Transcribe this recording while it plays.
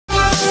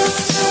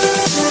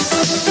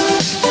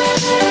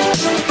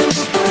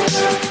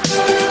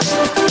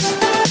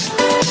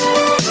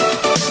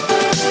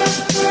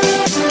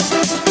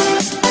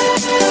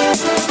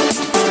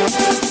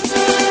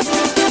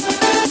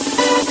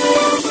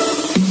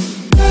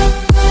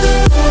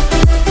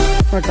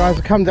Right guys,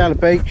 I come down the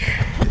beach.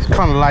 It's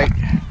kind of late.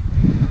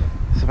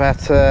 It's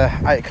about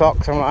 8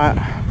 o'clock, something like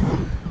that.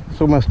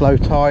 It's almost low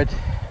tide.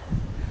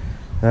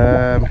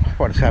 I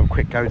just have a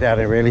quick go down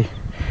here really.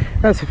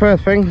 That's the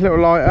first thing, a little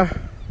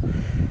lighter.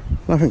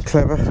 Nothing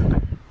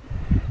clever.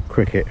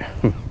 Cricket.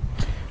 And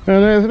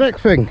there's the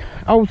next thing,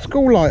 old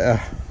school lighter.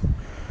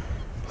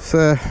 It's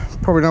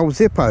probably an old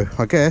Zippo,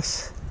 I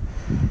guess.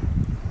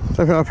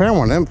 Don't think I found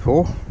one of them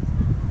before.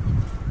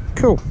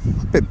 Cool.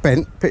 Bit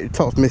bent, bit of the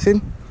top's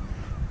missing.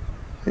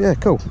 Yeah,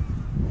 cool.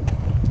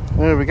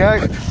 There we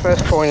go,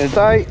 first coin of the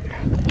day,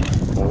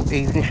 or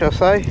evening shall I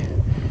say.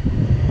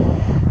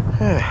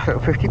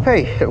 Little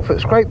 50p, little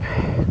foot scrape.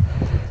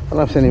 I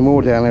don't see any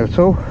more down there at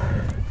all.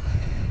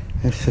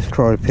 Let's just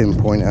try the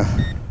pinpointer.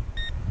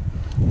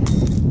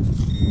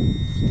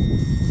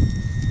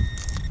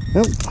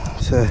 Nope,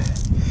 it's a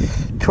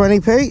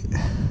 20p.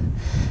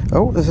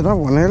 Oh, there's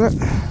another one there, look.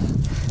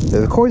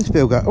 There's a coin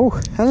spill go.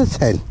 Oh, and a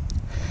 10.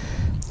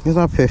 There's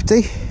another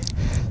 50.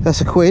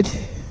 That's a quid.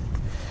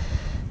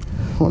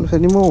 Want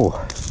any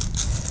more?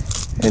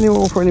 Any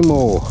more for any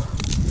more?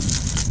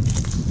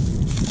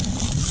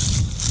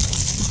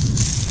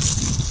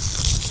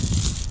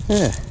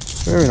 Yeah,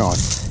 very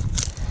nice.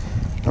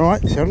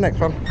 Alright, see you on the next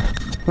one.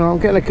 Well, I'm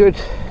getting a good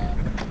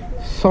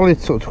solid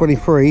sort of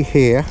 23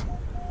 here.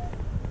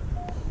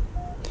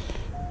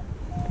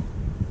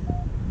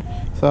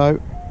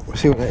 So, we'll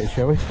see what that is,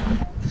 shall we?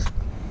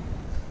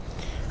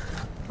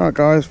 Alright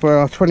guys, well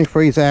our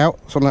 23's out.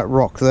 It's on that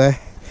rock there.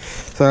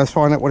 So let's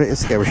find out what it is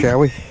together, shall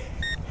we?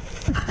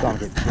 Can't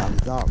get down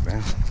dark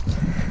now.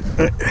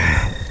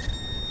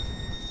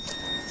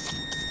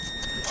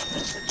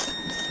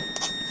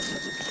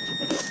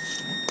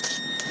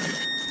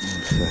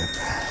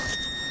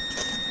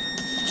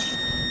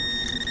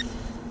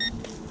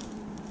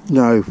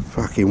 No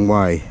fucking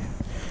way.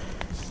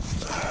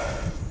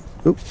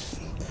 Oop.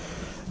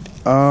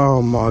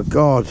 Oh my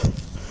god.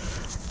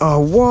 Oh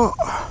what?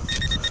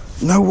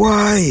 No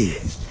way.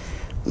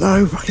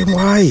 No fucking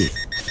way.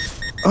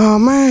 Oh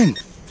man.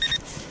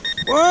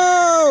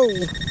 Whoa!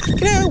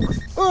 No!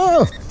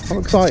 Oh, I'm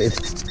excited.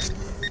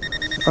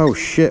 Oh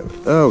shit!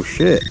 Oh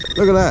shit!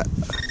 Look at that!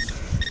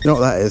 You know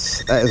what that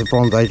is? That is a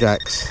Palstave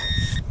axe.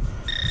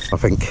 I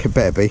think it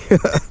better be.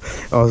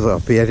 I'll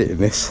be editing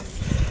this.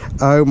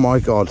 Oh my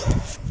god!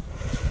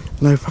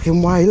 No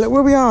fucking way! Look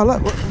where we are!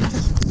 Look,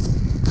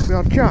 we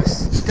are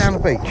just down the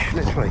beach,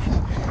 literally.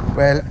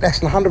 We're less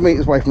than 100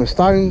 meters away from the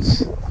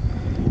stones.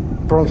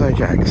 Palstave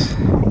axe.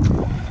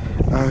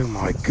 Oh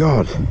my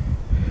god!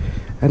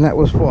 And that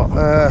was what?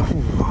 How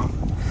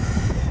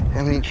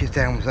many inches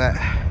down was that?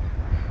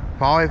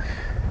 5?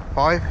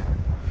 5?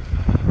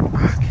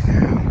 Fucking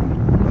hell.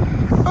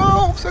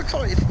 Oh, I'm so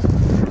excited.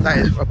 That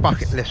is a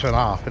bucket lister and a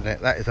half, isn't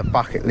it? That is a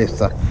bucket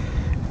lister.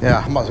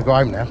 Yeah, I might as well go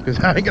home now because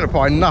I ain't going to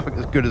find nothing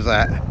as good as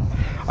that.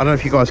 I don't know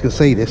if you guys can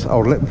see this. Oh,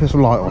 let me put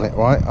some light on it,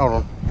 right? Hold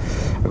on.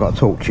 I've got a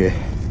torch here.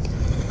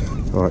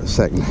 Alright, a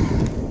second.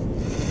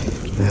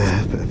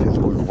 Yeah, but it feels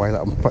all the way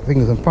like my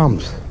fingers and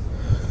thumbs.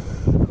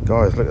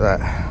 Guys, look at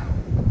that.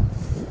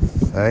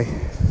 Hey,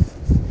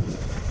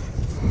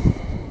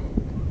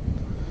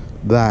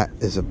 that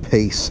is a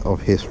piece of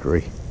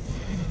history.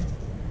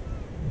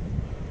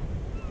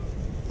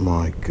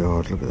 My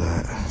god, look at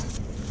that.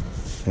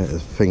 That is a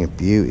thing of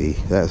beauty.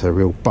 That's a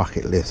real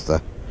bucket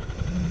lister.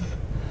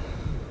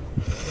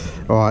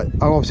 Alright,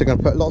 I'm obviously going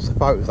to put lots of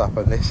photos up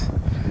on this.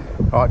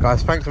 Alright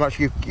guys, thanks so much.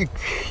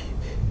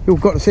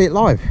 You've got to see it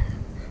live,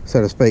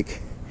 so to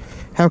speak.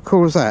 How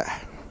cool is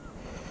that?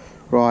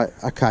 Right,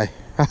 okay.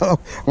 I'm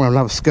going to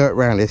have a skirt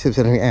around this if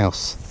there's anything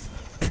else.